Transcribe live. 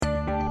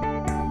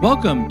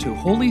Welcome to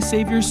Holy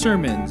Savior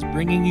Sermons,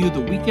 bringing you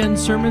the weekend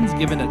sermons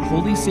given at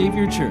Holy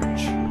Savior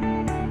Church.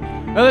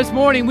 Well, this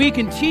morning we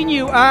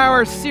continue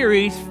our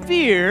series,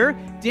 Fear,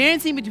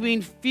 dancing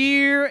between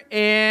fear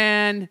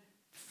and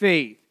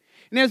faith.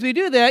 And as we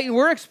do that,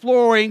 we're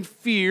exploring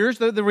fears,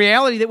 the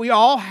reality that we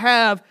all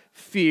have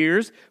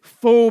fears,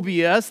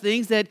 phobias,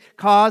 things that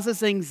cause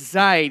us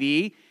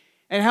anxiety,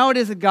 and how it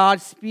is that God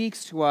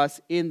speaks to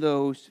us in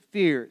those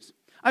fears.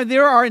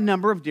 There are a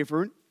number of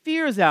different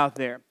fears out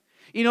there.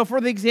 You know,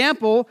 for the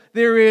example,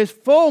 there is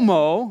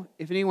FOMO.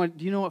 Do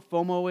you know what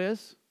FOMO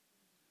is?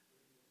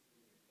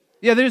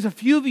 Yeah, there's a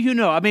few of you who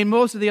know. I mean,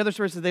 most of the other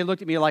sources, they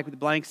looked at me like with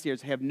blank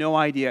stares. I have no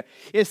idea.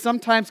 It's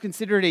sometimes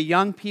considered a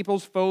young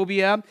people's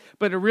phobia,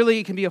 but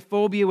it can be a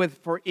phobia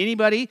for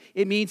anybody.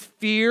 It means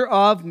fear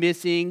of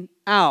missing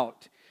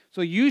out.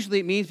 So usually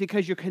it means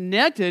because you're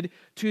connected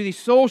to the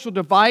social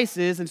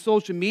devices and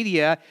social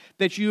media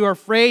that you are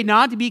afraid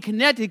not to be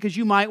connected because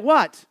you might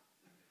what?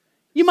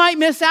 You might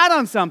miss out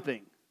on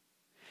something.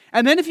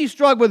 And then if you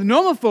struggle with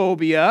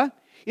nomophobia,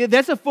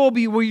 that's a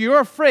phobia where you're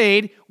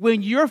afraid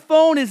when your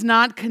phone is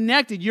not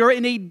connected. You're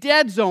in a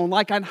dead zone,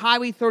 like on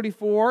Highway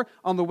 34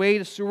 on the way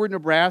to Seward,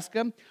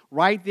 Nebraska,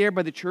 right there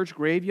by the church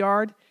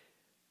graveyard,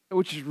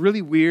 which is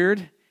really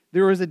weird.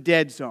 There is a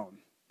dead zone.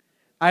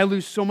 I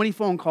lose so many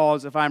phone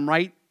calls if I'm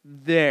right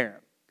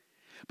there.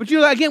 But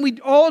again,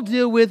 we all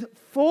deal with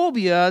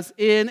phobias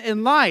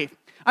in life.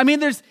 I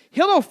mean, there's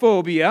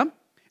heliphobia,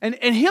 and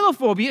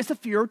heliphobia is the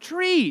fear of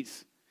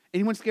trees.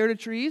 Anyone scared of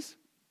trees?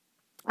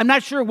 I'm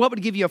not sure what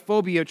would give you a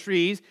phobia of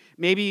trees.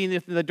 Maybe in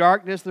the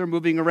darkness they're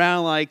moving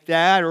around like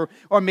that, or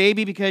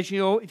maybe because,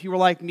 if you were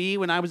like me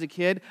when I was a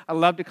kid, I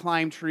loved to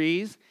climb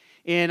trees.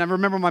 And I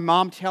remember my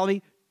mom telling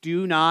me,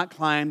 do not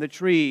climb the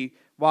tree.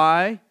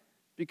 Why?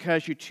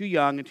 Because you're too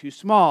young and too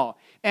small.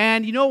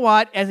 And you know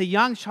what? As a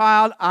young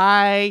child,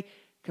 I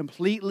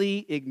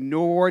completely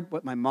ignored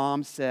what my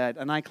mom said,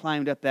 and I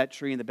climbed up that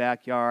tree in the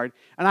backyard,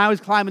 and I was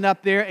climbing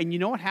up there, and you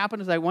know what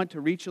happened as I went to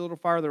reach a little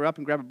farther up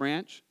and grab a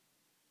branch?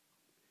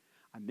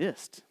 I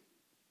missed.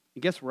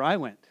 And guess where I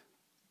went?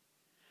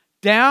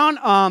 Down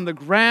on the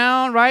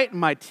ground, right, in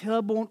my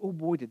tailbone. Oh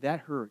boy, did that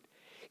hurt.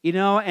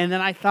 And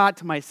then I thought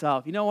to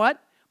myself, you know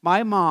what?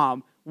 My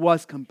mom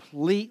was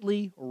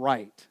completely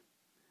right.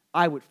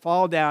 I would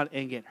fall down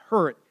and get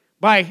hurt,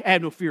 but I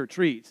had no fear of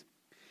trees.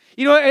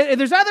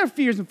 There's other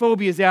fears and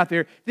phobias out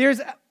there.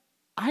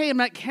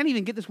 Can't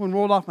even get this one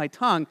rolled off my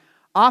tongue.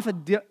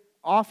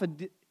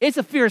 It's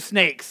a fear of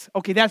snakes.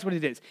 Okay, that's what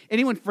it is.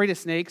 Anyone afraid of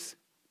snakes?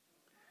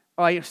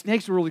 Oh,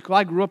 snakes are really cool.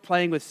 I grew up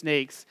playing with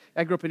snakes.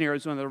 I grew up in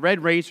Arizona. The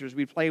red racers,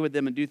 we'd play with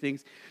them and do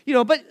things.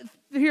 But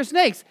here's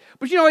snakes.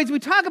 But, as we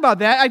talk about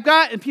that,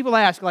 and people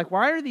ask, like,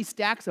 why are these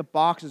stacks of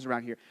boxes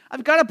around here?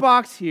 I've got a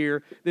box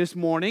here this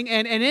morning,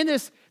 and in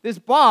this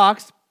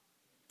box,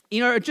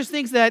 just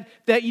things that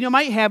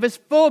might have as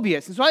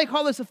phobias. And so I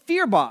call this a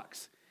fear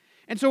box.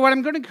 And so what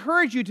I'm going to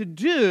encourage you to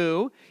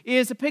do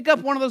is to pick up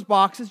one of those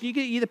boxes. You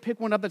can either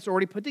pick one up that's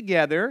already put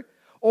together,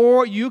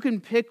 or you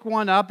can pick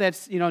one up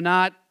that's,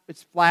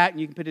 it's flat and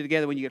you can put it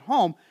together when you get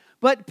home.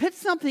 But put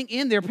something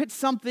in there, put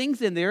some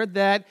things in there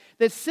that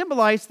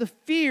symbolize the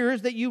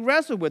fears that you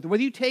wrestle with.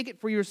 Whether you take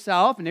it for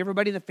yourself, and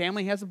everybody in the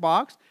family has a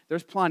box,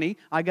 there's plenty.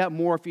 I got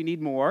more if you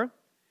need more.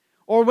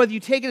 Or whether you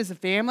take it as a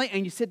family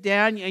and you sit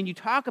down and you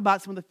talk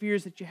about some of the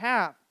fears that you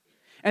have.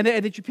 And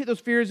that you put those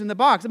fears in the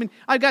box. I mean,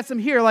 I've got some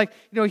here, like,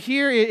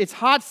 here it's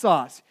hot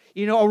sauce.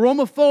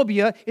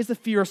 Aromophobia is the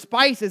fear of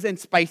spices and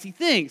spicy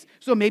things.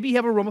 So maybe you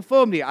have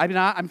aromophobia.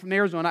 I'm from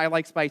Arizona, I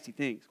like spicy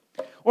things.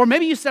 Or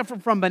maybe you suffer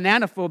from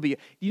banana phobia.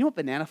 Do you know what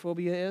banana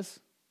phobia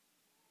is?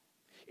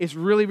 It's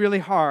really, really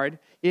hard.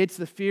 It's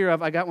the fear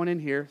of, I got one in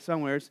here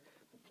somewhere.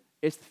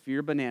 It's the fear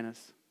of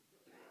bananas.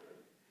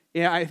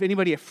 Yeah, if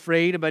anybody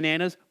afraid of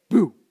bananas,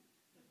 boo.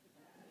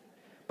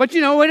 But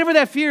whatever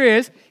that fear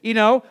is,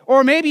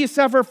 or maybe you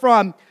suffer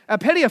from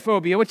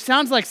pediophobia, which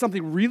sounds like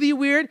something really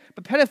weird,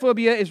 but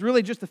pediophobia is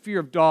really just the fear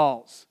of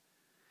dolls.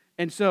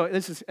 And so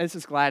this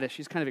is Gladys.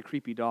 She's kind of a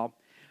creepy doll.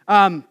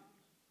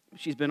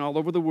 She's been all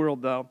over the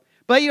world, though.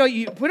 But,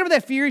 whatever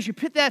that fear is, you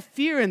put that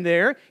fear in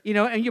there,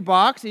 in your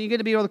box, and you're going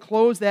to be able to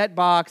close that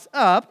box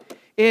up.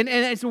 And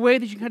it's a way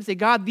that you can kind of say,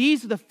 God,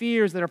 these are the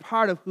fears that are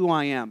part of who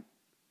I am.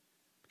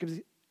 Because,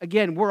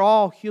 again, we're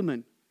all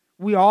human.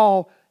 We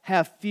all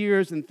have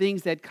fears and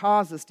things that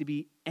cause us to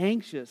be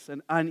anxious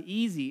and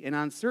uneasy and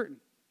uncertain.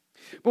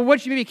 But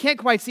what you maybe can't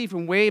quite see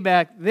from way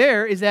back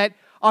there is that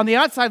on the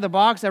outside of the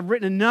box, I've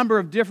written a number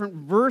of different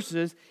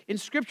verses in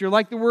Scripture,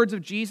 like the words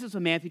of Jesus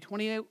in Matthew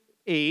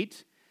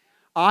 28,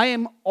 I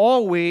am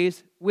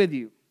always with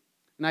you.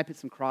 And I put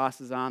some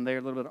crosses on there,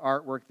 a little bit of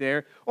artwork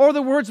there. Or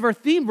the words of our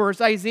theme verse,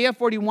 Isaiah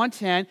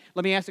 41:10.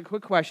 Let me ask a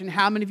quick question.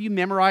 How many of you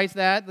memorized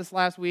that this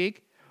last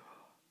week?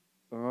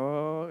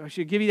 Oh, I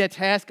should give you that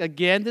task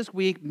again this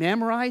week.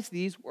 Memorize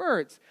these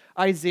words.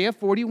 Isaiah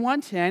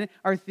 41:10,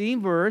 our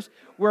theme verse,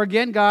 where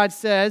again God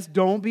says,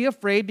 don't be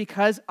afraid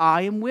because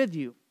I am with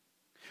you.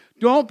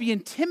 Don't be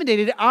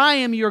intimidated. I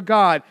am your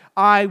God.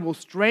 I will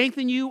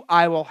strengthen you.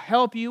 I will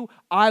help you.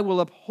 I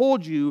will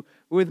uphold you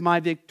with my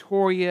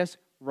victorious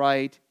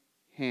right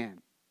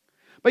hand.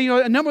 But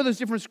a number of those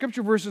different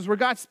scripture verses where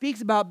God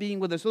speaks about being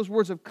with us, those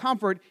words of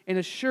comfort and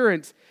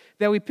assurance,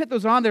 that we put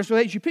those on there so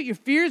that you put your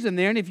fears in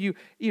there, and if you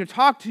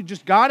talk to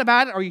just God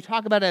about it, or you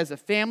talk about it as a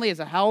family, as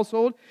a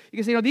household, you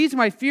can say, these are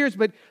my fears,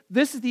 but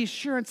this is the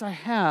assurance I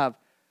have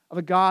of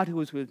a God who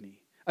is with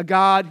me, a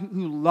God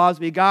who loves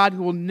me, a God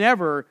who will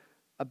never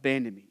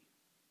abandon me.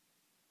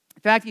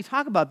 In fact, you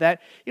talk about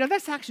that,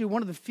 that's actually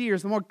one of the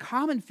fears, the more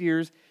common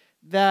fears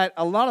that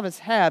a lot of us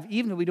have,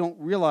 even if we don't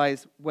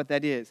realize what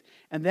that is.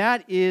 And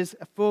that is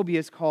a phobia.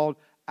 It's called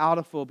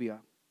autophobia.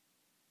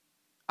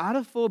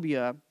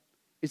 Autophobia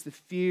is the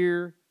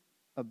fear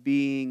of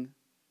being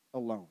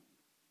alone,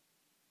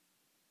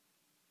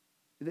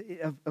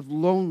 of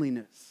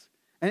loneliness.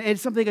 And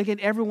it's something, again,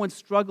 everyone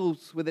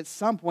struggles with at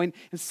some point.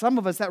 And some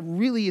of us, that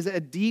really is a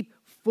deep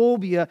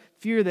phobia,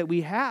 fear that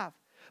we have.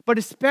 But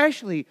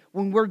especially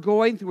when we're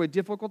going through a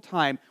difficult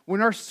time,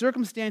 when our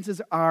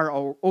circumstances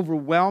are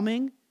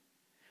overwhelming,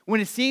 when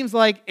it seems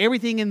like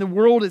everything in the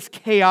world is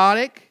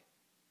chaotic,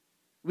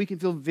 we can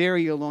feel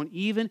very alone.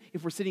 Even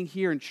if we're sitting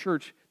here in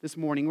church this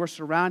morning, we're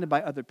surrounded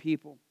by other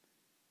people,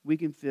 we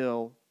can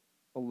feel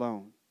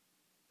alone.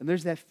 And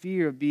there's that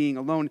fear of being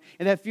alone.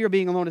 And that fear of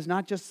being alone is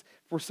not just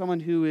for someone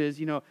who is,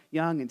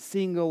 young and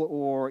single,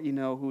 or,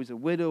 who is a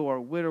widow or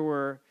a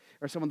widower,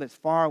 or someone that's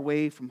far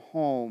away from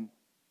home.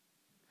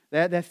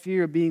 That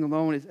fear of being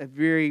alone is a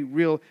very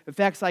real. In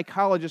fact,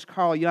 psychologist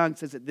Carl Jung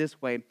says it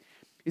this way.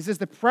 He says,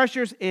 the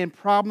pressures and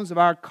problems of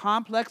our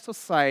complex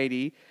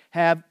society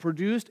have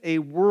produced a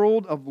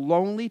world of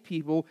lonely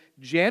people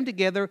jammed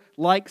together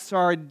like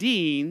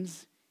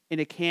sardines in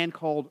a can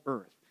called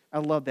earth. I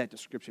love that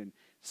description.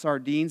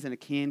 Sardines in a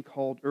can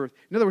called earth.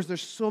 In other words,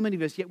 there's so many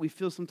of us, yet we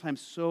feel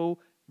sometimes so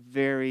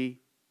very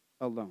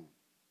alone.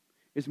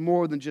 It's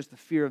more than just the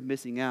fear of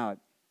missing out.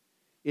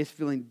 It's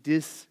feeling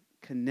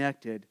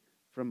disconnected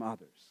from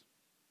others.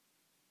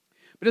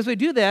 But as we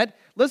do that,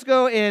 let's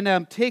go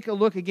and take a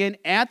look again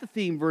at the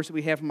theme verse that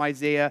we have from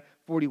Isaiah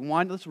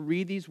 41. Let's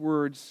read these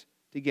words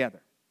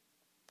together.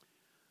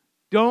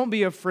 Don't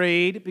be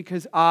afraid,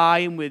 because I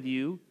am with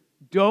you.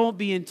 Don't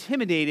be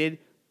intimidated.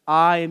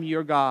 I am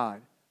your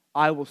God.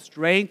 I will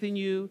strengthen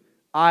you.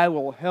 I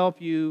will help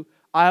you.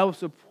 I will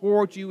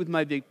support you with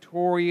my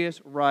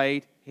victorious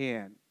right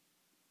hand.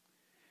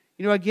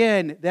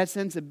 Again, that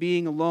sense of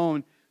being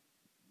alone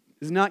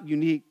is not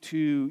unique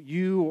to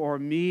you or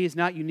me. It's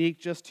not unique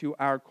just to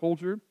our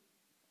culture.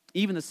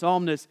 Even the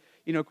psalmist,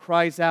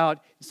 cries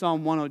out in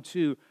Psalm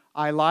 102,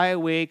 I lie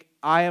awake,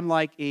 I am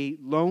like a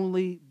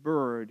lonely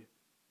bird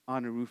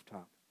on a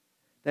rooftop.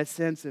 That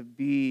sense of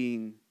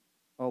being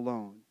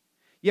alone.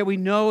 Yet we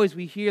know as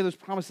we hear those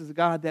promises of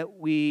God that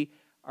we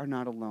are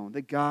not alone,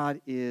 that God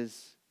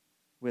is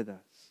with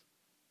us.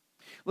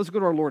 Let's go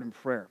to our Lord in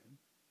prayer.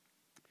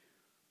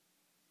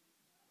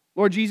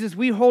 Lord Jesus,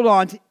 we hold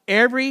on to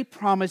every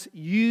promise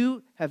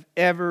you have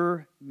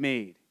ever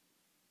made.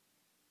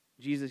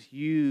 Jesus,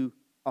 you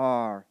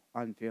are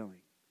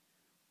unfailing.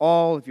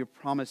 All of your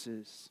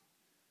promises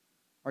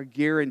are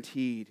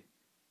guaranteed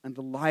in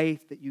the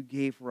life that you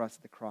gave for us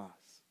at the cross.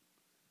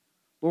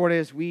 Lord,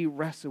 as we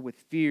wrestle with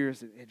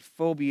fears and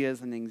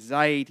phobias and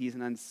anxieties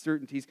and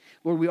uncertainties,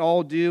 Lord, we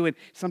all do, and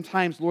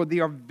sometimes, Lord, they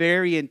are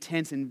very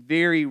intense and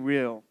very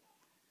real.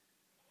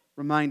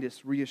 Remind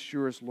us,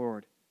 reassure us,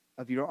 Lord,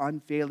 of your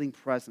unfailing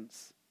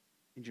presence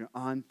and your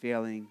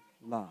unfailing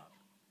love.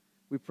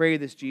 We pray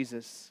this,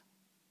 Jesus,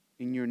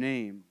 in your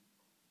name.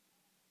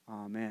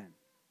 Amen.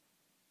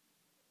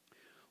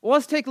 Well,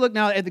 let's take a look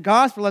now at the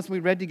gospel lesson we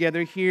read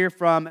together here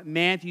from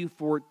Matthew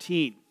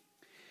 14.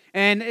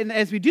 And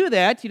as we do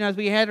that, as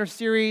we had our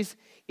series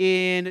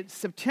in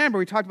September,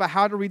 we talked about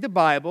how to read the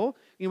Bible.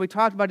 We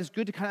talked about it's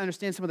good to kind of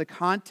understand some of the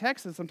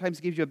context, and sometimes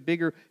it gives you a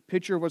bigger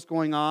picture of what's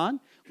going on.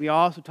 We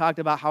also talked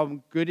about how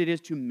good it is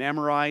to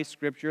memorize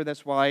Scripture.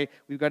 That's why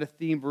we've got a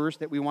theme verse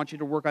that we want you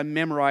to work on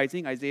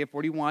memorizing, Isaiah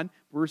 41,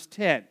 verse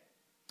 10.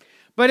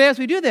 But as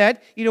we do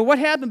that, what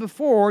happened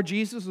before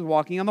Jesus was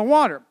walking on the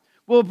water?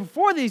 Well,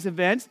 before these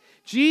events,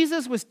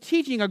 Jesus was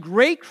teaching a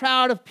great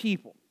crowd of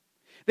people.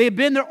 They had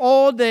been there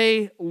all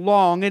day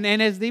long, and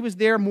as he was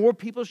there, more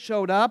people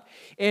showed up.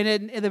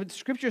 And the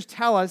scriptures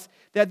tell us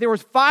that there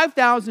was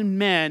 5,000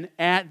 men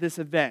at this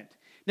event.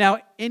 Now,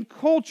 in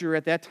culture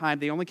at that time,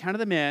 they only counted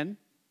the men,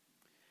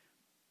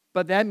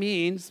 but that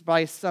means,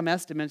 by some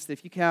estimates, that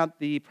if you count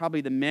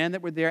probably the men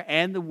that were there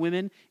and the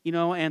women,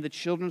 and the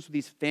children, so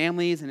these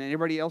families and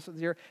everybody else that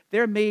was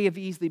there may have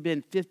easily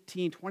been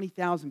 15,000,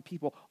 20,000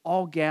 people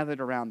all gathered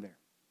around there.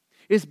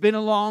 It's been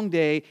a long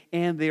day,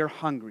 and they're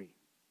hungry.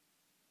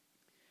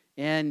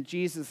 And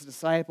Jesus'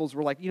 disciples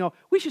were like,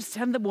 we should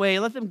send them away,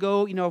 let them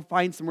go,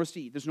 find somewhere to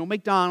eat. There's no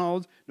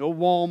McDonald's, no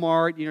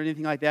Walmart,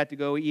 anything like that to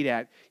go eat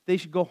at. They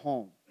should go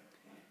home.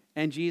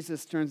 And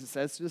Jesus turns and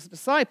says to his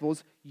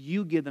disciples,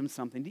 you give them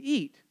something to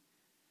eat.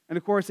 And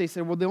of course they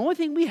said, well, the only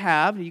thing we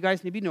have, and you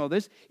guys maybe know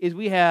this, is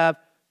we have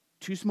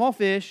 2 small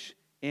fish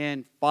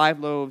and 5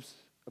 loaves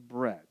of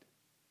bread.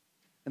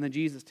 And then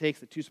Jesus takes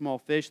the 2 small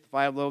fish, the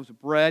 5 loaves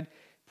of bread,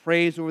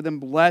 prays over them,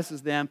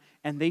 blesses them,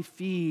 and they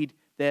feed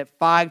that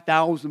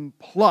 5,000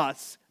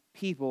 plus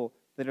people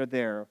that are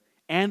there,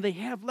 and they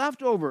have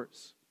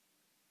leftovers.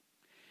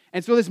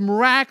 And so this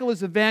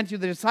miraculous event, the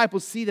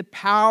disciples see the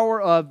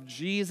power of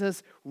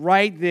Jesus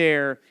right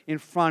there in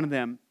front of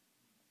them.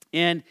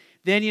 And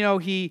then,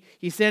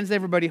 he sends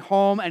everybody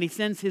home, and he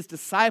sends his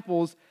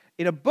disciples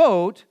in a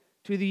boat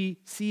to the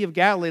Sea of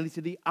Galilee,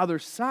 to the other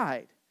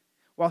side,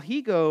 while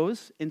he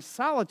goes in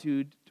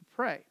solitude to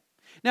pray.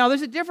 Now,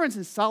 there's a difference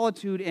in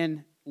solitude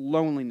and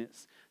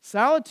loneliness.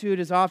 Solitude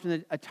is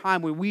often a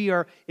time where we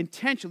are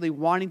intentionally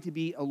wanting to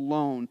be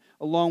alone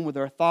with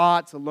our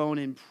thoughts, alone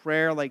in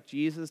prayer like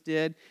Jesus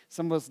did.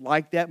 Some of us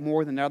like that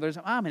more than others.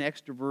 I'm an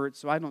extrovert,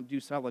 so I don't do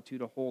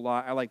solitude a whole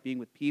lot. I like being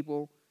with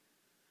people.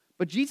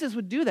 But Jesus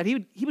would do that.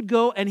 He would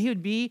go and he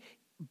would be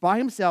by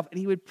himself and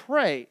he would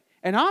pray.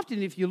 And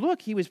often, if you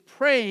look, he was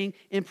praying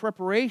in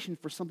preparation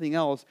for something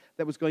else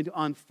that was going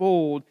to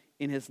unfold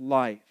in his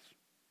life.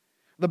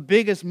 The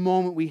biggest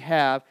moment we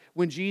have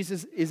when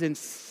Jesus is in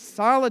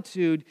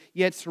solitude,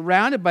 yet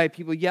surrounded by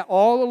people, yet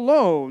all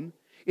alone,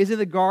 is in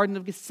the Garden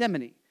of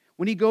Gethsemane.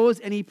 When he goes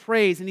and he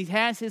prays, and he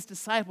has his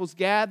disciples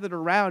gathered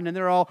around, and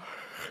they're all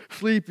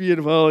sleepy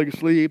and falling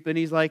asleep, and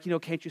he's like,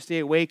 can't you stay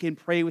awake and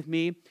pray with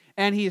me?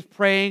 And he is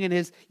praying, and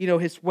his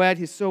sweat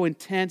is so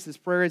intense, his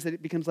prayers, that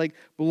it becomes like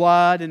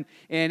blood, and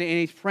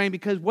he's praying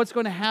because what's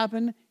going to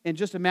happen in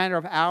just a matter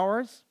of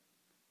hours?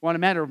 Well, in a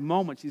matter of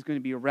moments, he's going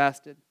to be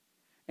arrested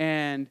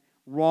and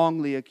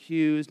wrongly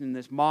accused in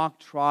this mock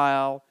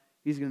trial.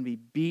 He's going to be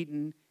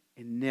beaten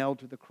and nailed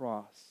to the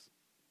cross.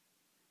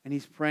 And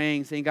he's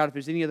praying, saying, God, if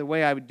there's any other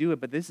way, I would do it,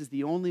 but this is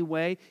the only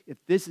way. If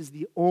this is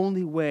the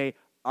only way,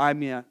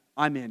 I'm in.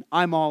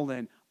 I'm all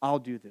in. I'll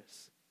do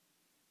this.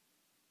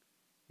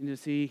 And you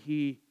see,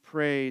 he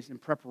prays in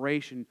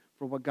preparation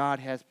for what God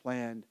has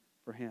planned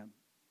for him.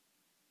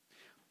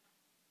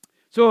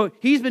 So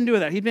he's been doing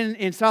that. He's been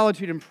in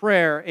solitude and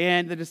prayer,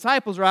 and the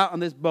disciples are out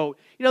on this boat.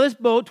 This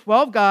boat,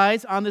 12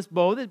 guys on this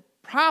boat, it's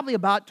probably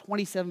about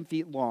 27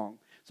 feet long.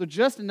 So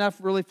just enough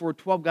really for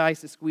 12 guys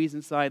to squeeze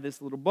inside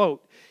this little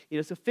boat.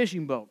 It's a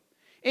fishing boat.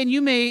 And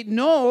you may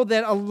know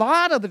that a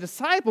lot of the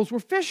disciples were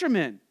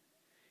fishermen.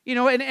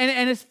 And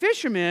as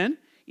fishermen,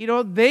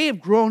 they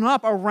have grown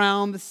up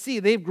around the sea.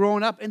 They've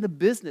grown up in the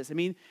business.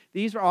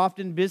 These are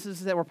often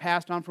businesses that were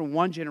passed on from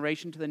one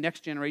generation to the next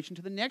generation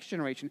to the next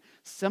generation.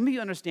 Some of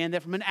you understand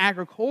that from an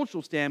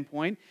agricultural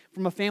standpoint,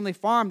 from a family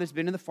farm that's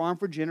been in the farm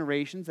for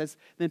generations, that's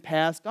been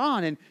passed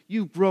on. And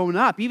you've grown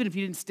up. Even if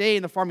you didn't stay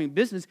in the farming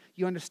business,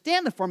 you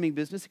understand the farming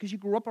business because you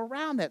grew up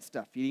around that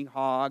stuff, feeding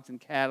hogs and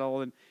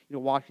cattle and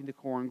watching the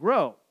corn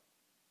grow.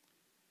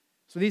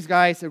 So these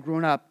guys have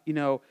grown up,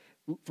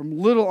 from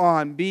little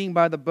on, being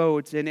by the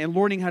boats and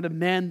learning how to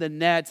mend the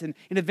nets and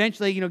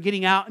eventually,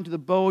 getting out into the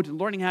boat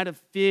and learning how to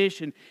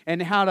fish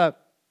and how to,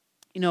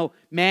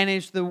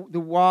 manage the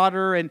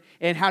water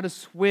and how to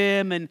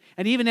swim. And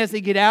even as they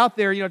get out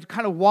there, to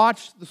kind of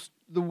watch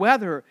the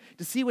weather,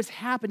 to see what's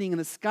happening in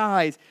the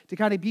skies, to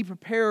kind of be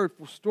prepared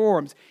for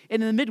storms.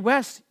 And in the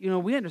Midwest,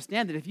 we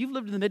understand that if you've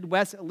lived in the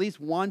Midwest at least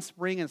one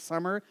spring and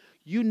summer,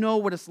 you know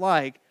what it's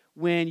like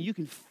when you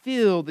can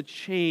feel the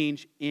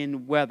change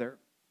in weather.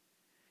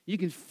 You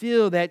can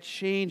feel that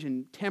change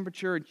in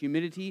temperature and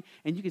humidity,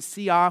 and you can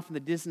see off in the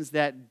distance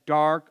that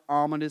dark,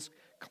 ominous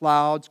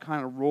clouds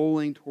kind of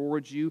rolling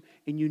towards you,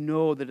 and you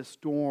know that a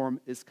storm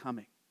is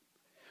coming.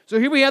 So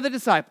here we have the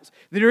disciples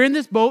that are in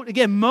this boat.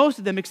 Again, most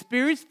of them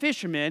experienced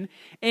fishermen,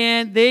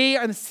 and they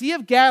are in the Sea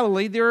of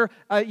Galilee. They're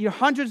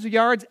hundreds of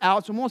yards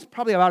out, so almost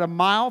probably about a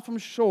mile from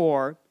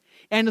shore,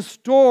 and a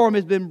storm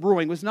has been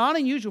brewing. It was not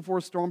unusual for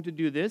a storm to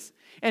do this,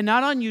 and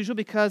not unusual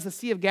because the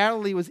Sea of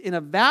Galilee was in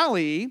a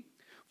valley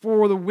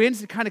for the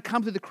winds to kind of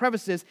come through the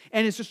crevices,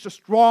 and it's just a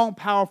strong,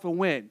 powerful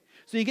wind.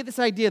 So you get this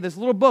idea, this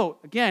little boat,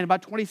 again,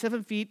 about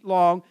 27 feet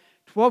long,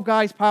 12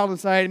 guys piled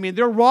inside.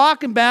 They're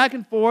rocking back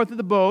and forth in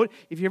the boat.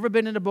 If you've ever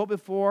been in a boat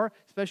before,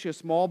 especially a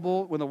small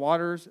boat when the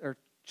waters are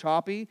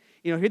choppy,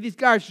 here these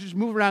guys just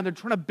move around. They're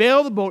trying to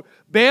bail the boat,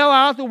 bail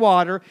out the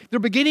water. They're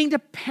beginning to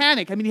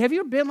panic. Have you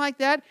ever been like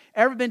that?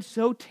 Ever been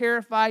so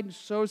terrified and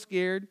so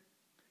scared?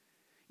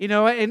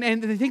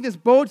 And they think this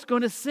boat's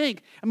going to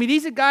sink.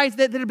 These are guys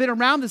that have been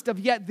around this stuff,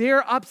 yet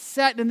they're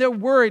upset and they're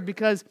worried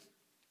because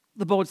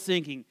the boat's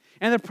sinking.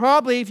 And they're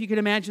probably, if you can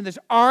imagine this,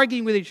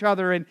 arguing with each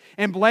other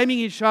and blaming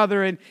each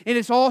other. And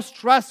it's all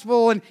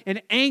stressful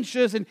and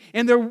anxious.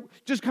 And they're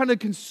just kind of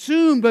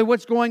consumed by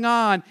what's going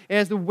on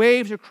as the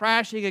waves are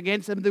crashing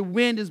against them. The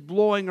wind is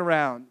blowing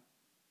around.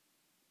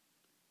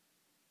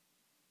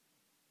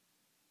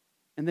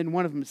 And then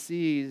one of them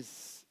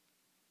sees,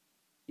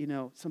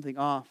 something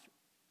off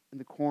in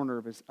the corner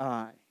of his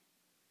eye.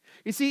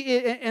 You see,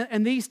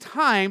 in these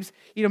times,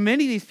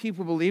 many of these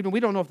people believed, and we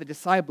don't know if the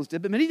disciples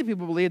did, but many of the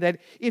people believed that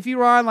if you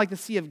were on like the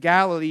Sea of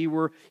Galilee, you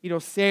were,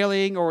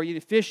 sailing or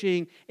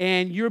fishing,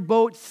 and your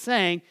boat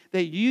sank,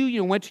 that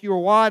you went to your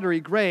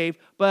watery grave,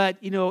 but,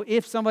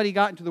 if somebody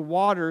got into the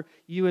water,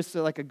 you as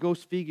like a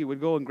ghost figure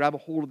would go and grab a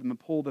hold of them and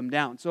pull them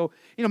down. So,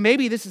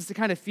 maybe this is the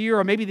kind of fear,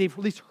 or maybe they've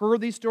at least heard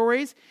these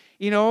stories,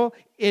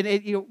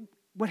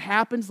 what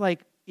happens, like,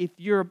 if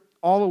you're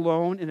all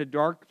alone in a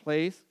dark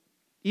place,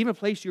 even a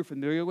place you're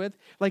familiar with.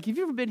 Like, have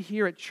you ever been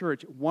here at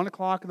church at 1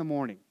 o'clock in the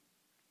morning?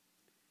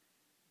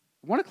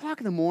 1 o'clock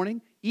in the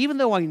morning, even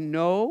though I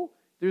know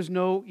there's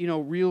no,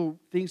 real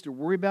things to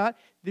worry about,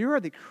 there are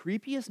the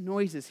creepiest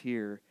noises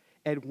here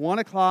at 1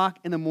 o'clock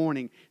in the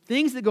morning.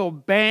 Things that go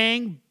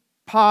bang,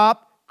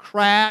 pop,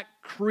 crack,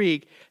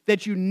 creak,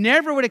 that you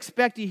never would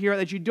expect to hear,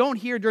 that you don't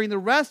hear during the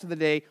rest of the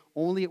day,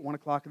 only at 1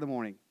 o'clock in the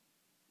morning.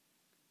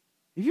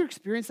 Have you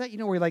experienced that?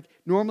 Where like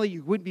normally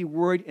you wouldn't be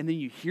worried, and then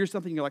you hear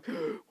something, and you're like,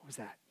 what was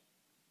that?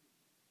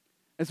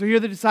 And so here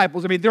are the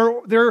disciples. I mean,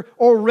 they're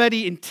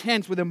already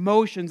intense with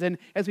emotions. And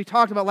as we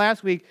talked about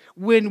last week,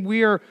 when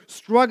we're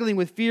struggling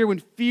with fear, when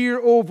fear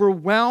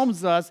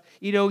overwhelms us,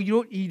 you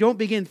don't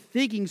begin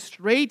thinking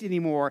straight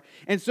anymore.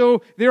 And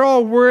so they're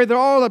all worried, they're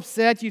all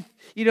upset.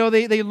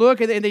 They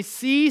look and they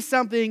see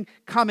something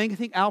coming. I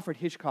think Alfred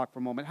Hitchcock for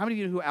a moment. How many of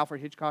you know who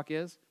Alfred Hitchcock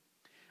is?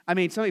 I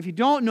mean, if you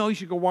don't know, you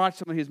should go watch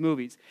some of his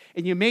movies.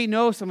 And you may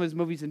know some of his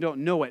movies and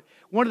don't know it.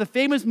 One of the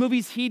famous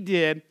movies he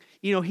did,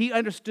 he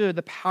understood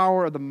the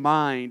power of the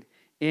mind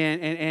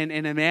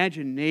and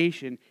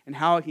imagination and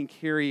how it can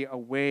carry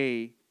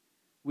away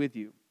with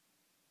you.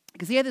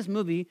 Because he had this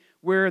movie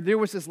where there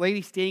was this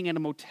lady staying in a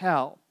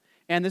motel.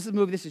 And this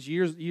is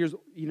years,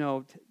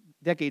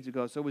 decades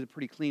ago, so it was a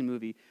pretty clean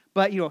movie.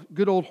 But,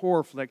 good old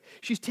horror flick.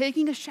 She's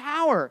taking a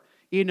shower,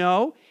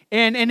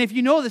 and if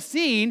you know the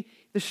scene,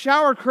 the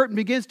shower curtain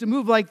begins to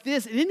move like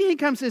this, and then here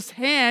comes this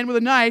hand with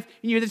a knife,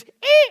 and you hear this,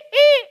 eep,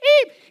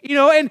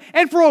 eep,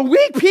 and for a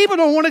week, people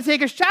don't want to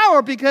take a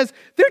shower because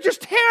they're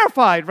just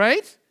terrified,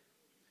 right?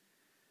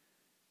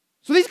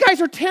 So these guys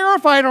are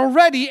terrified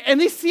already,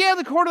 and they see out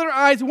of the corner of their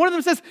eyes, and one of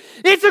them says,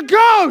 "It's a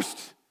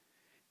ghost!"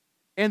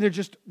 And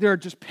they're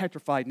just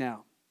petrified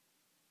now.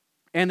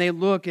 And they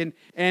look, and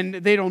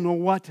they don't know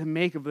what to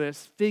make of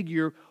this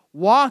figure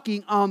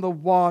walking on the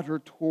water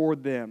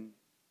toward them.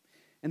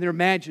 And their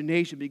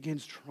imagination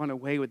begins to run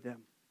away with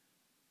them.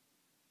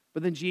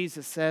 But then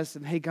Jesus says to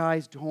them, "Hey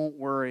guys, don't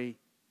worry.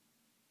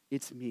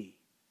 It's me.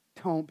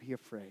 Don't be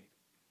afraid."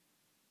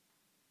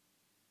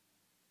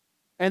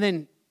 And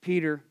then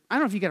Peter, I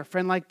don't know if you got a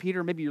friend like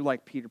Peter, maybe you're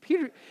like Peter.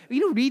 Peter,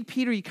 read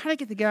Peter, you kind of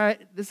get the guy,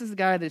 this is the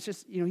guy that's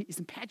just, he's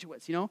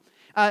impetuous, he's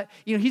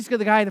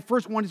the guy, the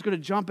first one who's going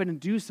to jump in and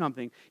do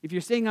something. If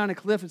you're staying on a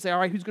cliff and say, all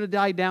right, who's going to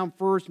dive down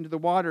first into the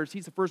waters?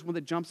 He's the first one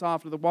that jumps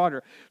off into the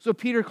water. So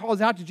Peter calls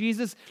out to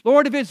Jesus,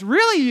 "Lord, if it's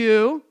really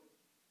you,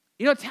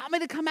 tell me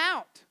to come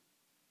out."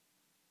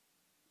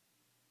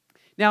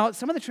 Now,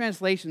 some of the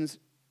translations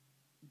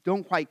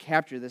don't quite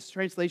capture this. The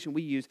translation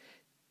we use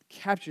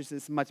captures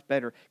this much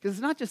better, because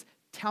it's not just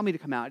tell me to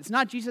come out. It's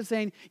not Jesus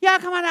saying, "Yeah,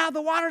 come on out,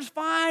 the water's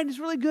fine, it's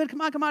really good,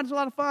 come on, it's a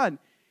lot of fun."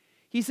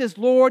 He says,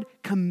 "Lord,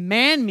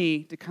 command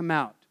me to come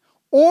out.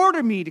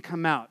 Order me to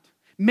come out.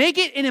 Make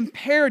it an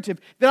imperative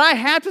that I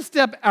have to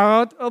step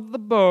out of the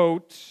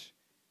boat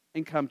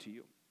and come to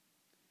you."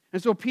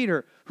 And so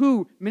Peter,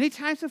 who many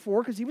times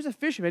before, because he was a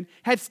fisherman,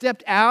 had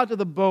stepped out of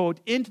the boat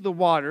into the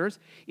waters,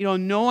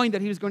 knowing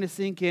that he was going to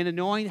sink in and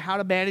knowing how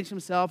to manage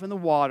himself in the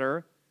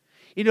water,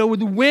 with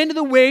the wind of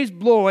the waves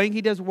blowing,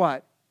 he does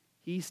what?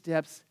 He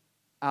steps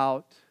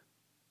out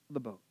of the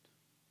boat.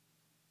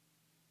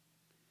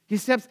 He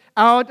steps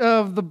out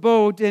of the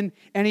boat and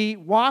he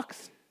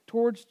walks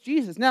towards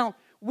Jesus. Now,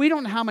 we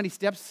don't know how many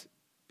steps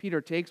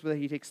Peter takes, whether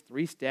he takes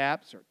 3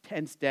 steps or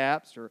 10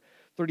 steps or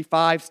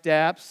 35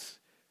 steps.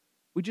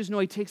 We just know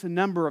he takes a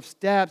number of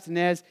steps, and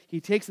as he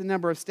takes a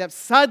number of steps,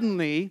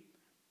 suddenly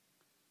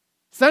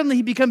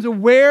he becomes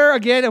aware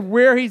again of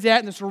where he's at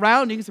in the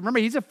surroundings. Remember,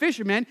 he's a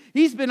fisherman.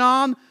 He's been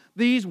on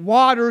these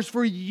waters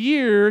for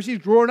years. He's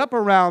grown up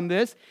around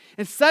this.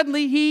 And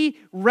suddenly he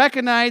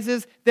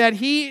recognizes that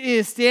he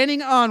is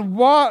standing on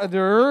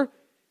water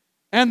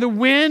and the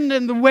wind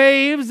and the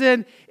waves,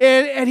 and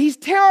he's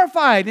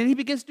terrified. And he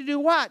begins to do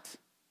what?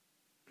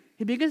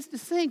 He begins to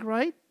sink,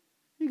 right?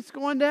 He's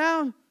going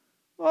down.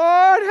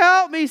 "Lord,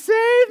 help me,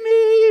 save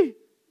me."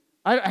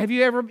 Have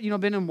you ever,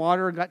 been in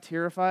water and got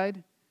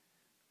terrified?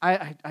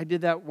 I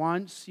did that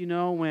once,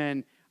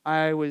 when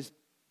I was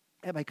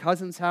at my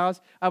cousin's house.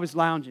 I was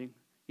lounging,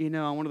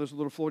 on one of those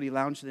little floaty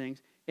lounge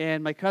things.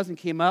 And my cousin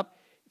came up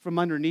from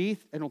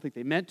underneath. I don't think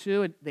they meant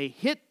to. And they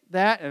hit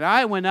that, and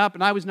I went up,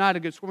 and I was not a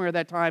good swimmer at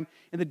that time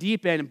in the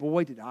deep end. And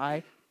boy, did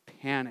I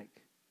panic.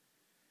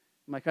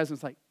 My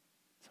cousin's like,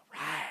 "It's all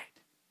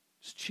right.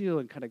 Just chill,"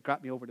 and kind of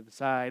got me over to the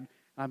side.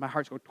 My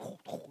heart's going,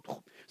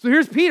 So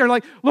here's Peter,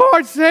 like,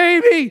 "Lord,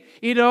 save me."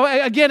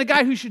 Again, a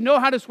guy who should know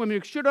how to swim, who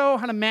should know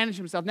how to manage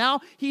himself. Now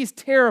he's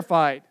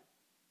terrified.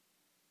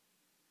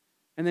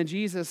 And then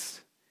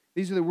Jesus,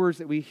 these are the words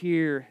that we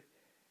hear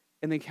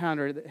in the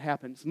encounter that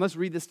happens. And let's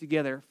read this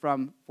together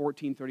from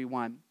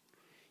 14:31.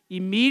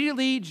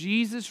 "Immediately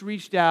Jesus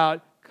reached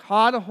out,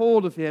 caught a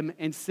hold of him,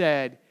 and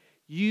said,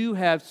 'You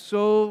have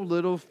so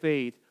little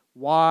faith.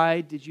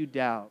 Why did you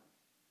doubt?'"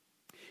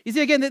 You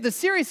see, again, the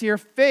series here,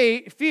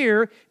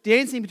 fear,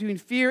 dancing between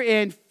fear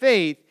and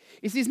faith.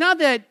 You see, it's not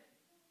that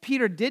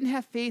Peter didn't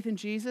have faith in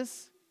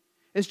Jesus.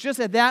 It's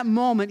just at that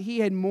moment he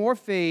had more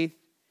faith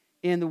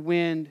in the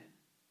wind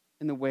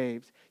and the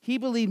waves. he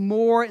believed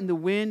more in the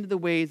wind, the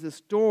waves, the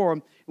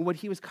storm, and what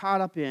he was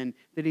caught up in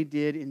than he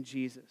did in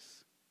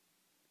Jesus.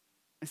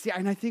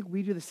 And I think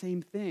we do the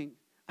same thing.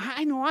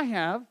 I know I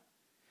have.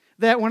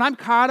 That when I'm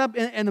caught up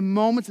in the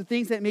moments of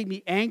things that make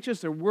me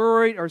anxious or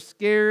worried or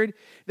scared,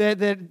 that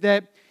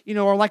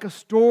are like a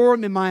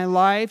storm in my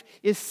life,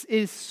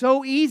 is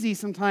so easy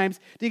sometimes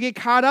to get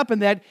caught up in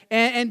that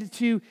and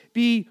to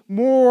be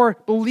more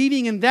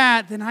believing in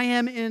that than I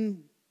am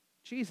in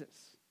Jesus.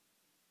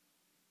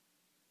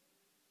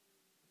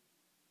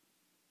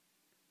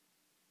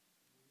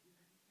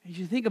 As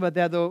you think about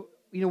that, though,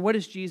 what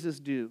does Jesus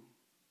do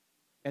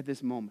at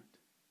this moment?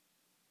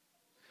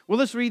 Well,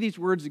 let's read these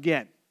words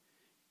again.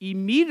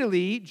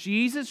 Immediately,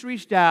 Jesus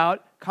reached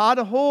out, caught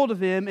a hold of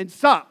him, and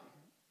stopped.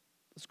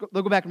 Let's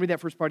go back and read that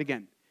first part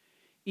again.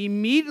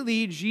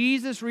 Immediately,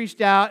 Jesus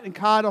reached out and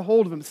caught a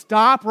hold of him.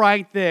 Stop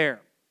right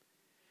there.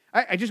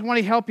 I just want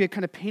to help you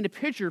kind of paint a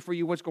picture for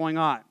you what's going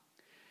on.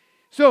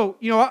 So,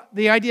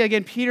 the idea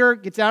again, Peter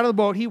gets out of the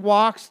boat. He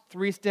walks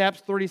 3 steps,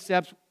 30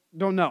 steps,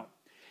 don't know.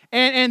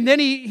 And then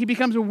he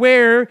becomes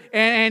aware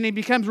and he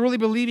becomes really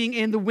believing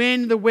in the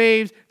wind, the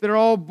waves that are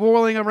all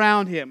boiling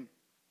around him.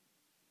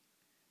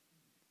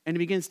 And he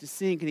begins to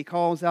sink and he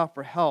calls out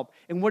for help.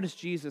 And what does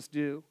Jesus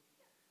do?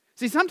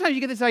 See, sometimes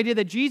you get this idea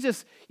that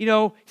Jesus,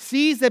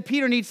 sees that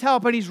Peter needs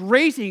help and he's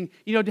racing,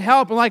 to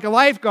help like a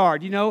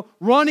lifeguard,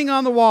 running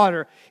on the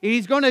water. And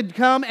he's going to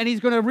come and he's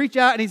going to reach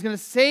out and he's going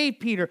to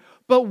save Peter.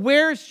 But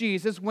where's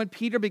Jesus when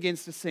Peter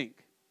begins to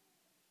sink?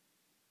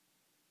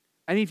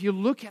 And if you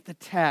look at the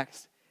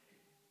text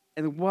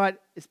and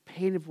what is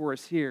painted for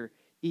us here,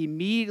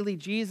 immediately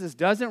Jesus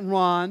doesn't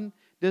run,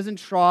 doesn't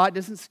trot,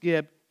 doesn't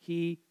skip.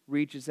 He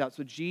reaches out.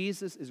 So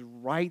Jesus is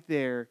right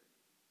there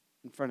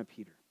in front of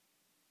Peter.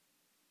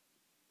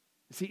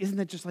 See, isn't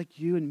that just like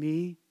you and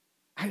me?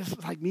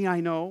 Like me, I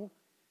know.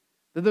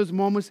 That those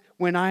moments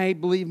when I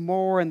believe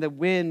more in the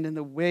wind and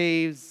the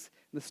waves,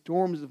 and the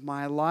storms of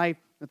my life,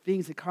 the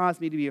things that cause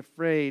me to be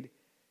afraid,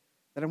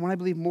 that when I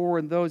believe more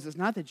in those, it's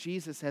not that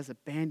Jesus has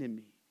abandoned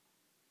me.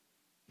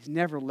 He's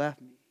never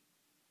left me.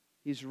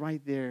 He's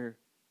right there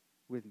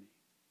with me.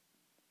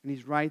 And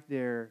He's right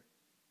there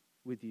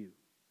with you.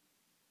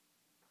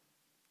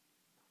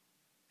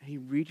 And He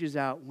reaches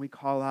out when we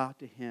call out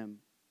to Him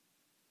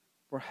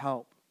for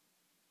help.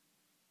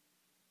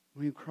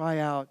 When we cry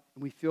out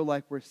and we feel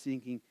like we're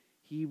sinking,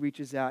 He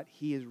reaches out.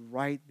 He is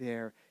right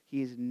there.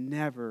 He has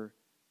never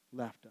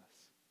left us.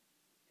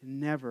 He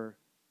never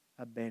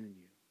abandoned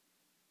you.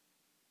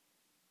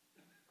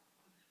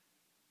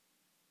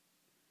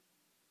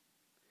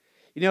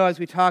 As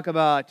we talk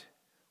about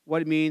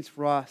what it means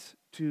for us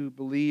to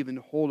believe and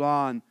hold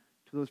on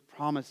to those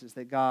promises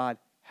that God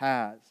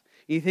has.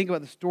 And you think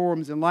about the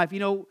storms in life.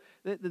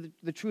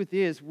 The truth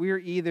is we're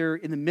either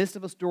in the midst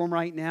of a storm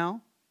right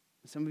now,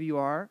 some of you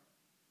are,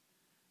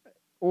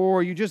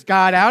 or you just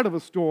got out of a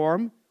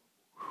storm,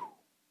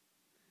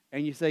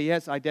 and you say,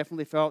 yes, I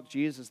definitely felt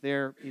Jesus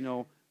there,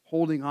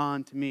 holding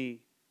on to me.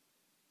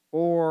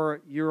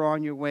 Or you're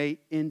on your way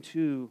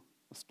into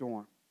a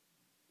storm.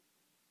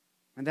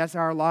 And that's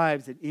our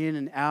lives, that in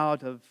and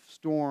out of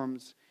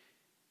storms,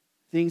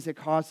 things that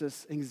cause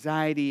us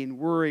anxiety and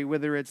worry,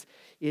 whether it's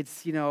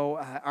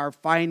our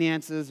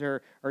finances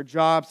or our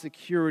job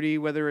security,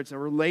 whether it's a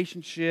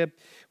relationship,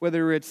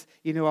 whether it's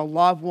a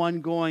loved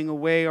one going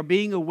away or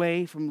being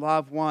away from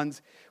loved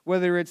ones,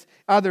 whether it's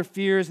other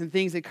fears and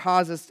things that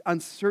cause us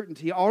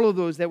uncertainty, all of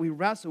those that we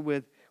wrestle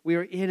with, we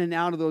are in and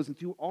out of those. And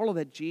through all of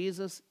that,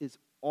 Jesus is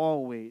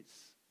always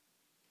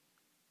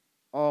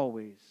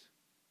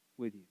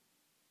with you.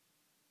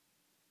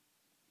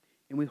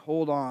 And we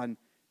hold on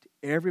to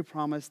every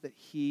promise that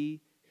He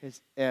has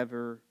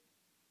ever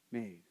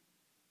made.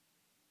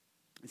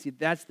 And see,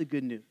 that's the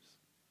good news.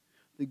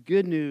 The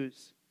good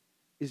news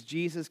is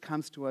Jesus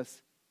comes to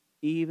us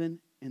even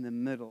in the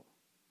middle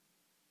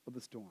of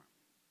the storm.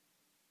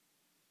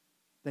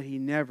 That He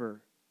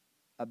never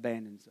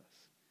abandons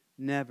us,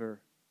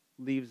 never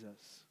leaves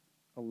us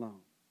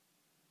alone.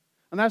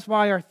 And that's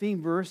why our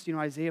theme verse,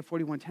 Isaiah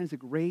 41:10 is a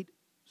great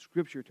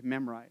scripture to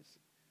memorize.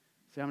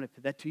 So I'm going to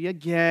put that to you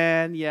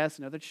again. Yes,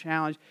 another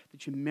challenge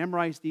that you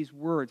memorize these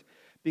words.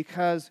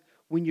 Because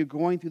when you're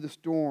going through the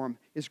storm,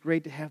 it's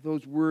great to have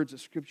those words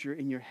of Scripture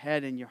in your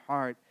head and your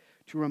heart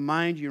to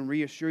remind you and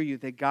reassure you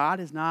that God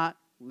has not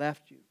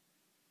left you.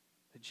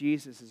 That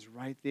Jesus is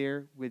right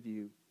there with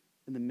you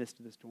in the midst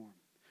of the storm.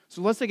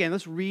 So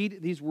let's read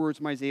these words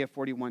from Isaiah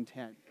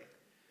 41:10.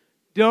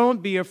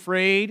 Don't be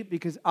afraid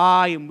because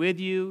I am with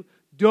you.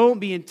 Don't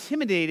be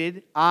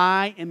intimidated.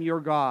 I am your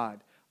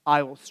God.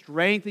 I will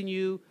strengthen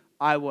you.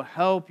 I will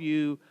help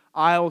you.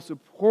 I will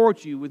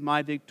support you with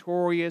my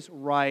victorious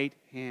right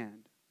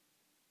hand.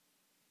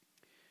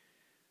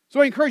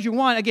 So I encourage you,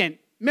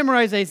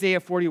 memorize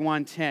Isaiah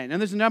 41:10.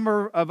 And there's a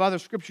number of other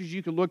scriptures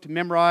you can look to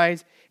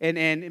memorize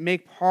and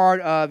make part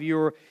of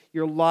your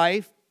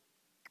life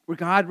where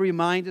God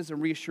reminds us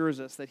and reassures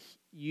us that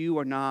you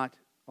are not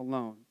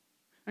alone.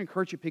 I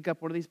encourage you to pick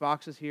up one of these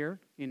boxes here,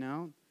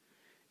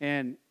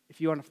 and If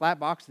you want a flat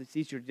box, it's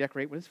easier to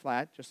decorate when it's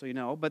flat, just so you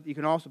know. But you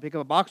can also pick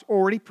up a box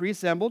already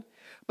pre-assembled.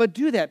 But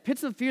do that.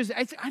 Pits of fears,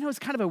 I know it's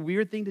kind of a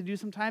weird thing to do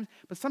sometimes,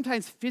 but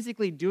sometimes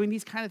physically doing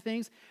these kind of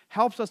things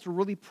helps us to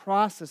really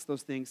process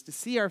those things, to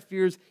see our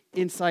fears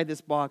inside this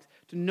box,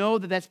 to know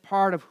that that's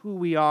part of who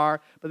we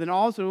are. But then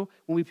also,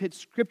 when we put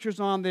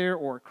scriptures on there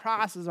or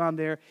crosses on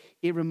there,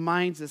 it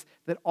reminds us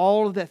that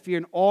all of that fear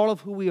and all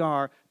of who we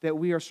are, that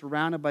we are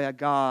surrounded by a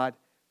God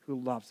who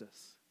loves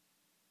us.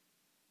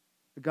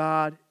 A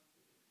God,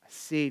 a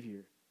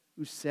Savior,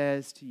 who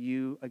says to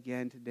you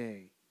again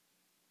today,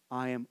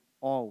 I am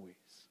always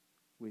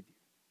with you.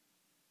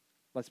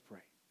 Let's pray.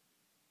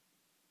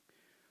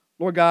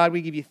 Lord God,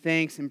 we give you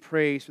thanks and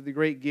praise for the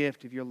great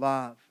gift of your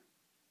love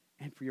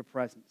and for your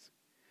presence.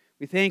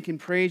 We thank and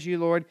praise you,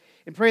 Lord,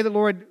 and pray that,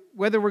 Lord,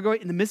 whether we're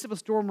going in the midst of a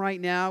storm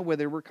right now,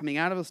 whether we're coming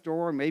out of a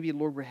storm, maybe,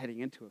 Lord, we're heading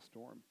into a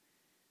storm.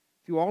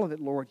 Through all of it,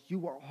 Lord,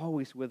 you are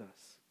always with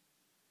us.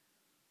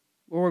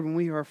 Lord, when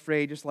we are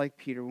afraid, just like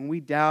Peter, when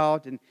we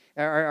doubt and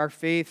our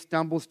faith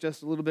stumbles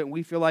just a little bit and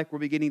we feel like we're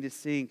beginning to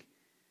sink,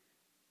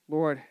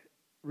 Lord,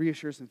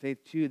 reassure us in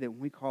faith too that when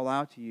we call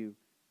out to you,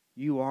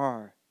 you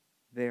are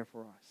there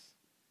for us.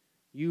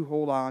 You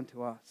hold on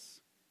to us.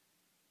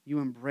 You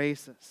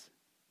embrace us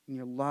in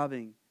your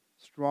loving,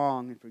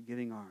 strong, and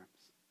forgiving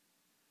arms.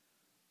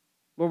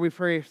 Lord, we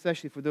pray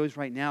especially for those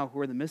right now who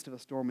are in the midst of a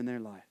storm in their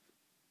life.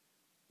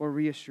 Lord,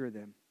 reassure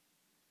them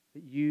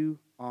that you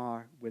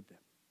are with them.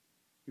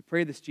 We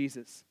pray this,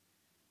 Jesus,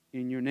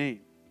 in your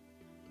name.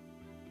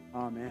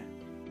 Amen.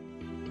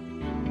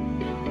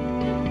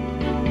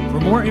 For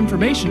more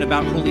information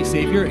about Holy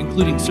Savior,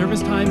 including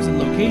service times and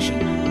location,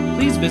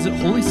 please visit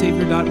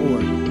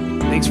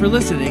holysavior.org. Thanks for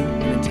listening,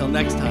 and until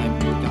next time,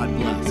 God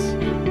bless.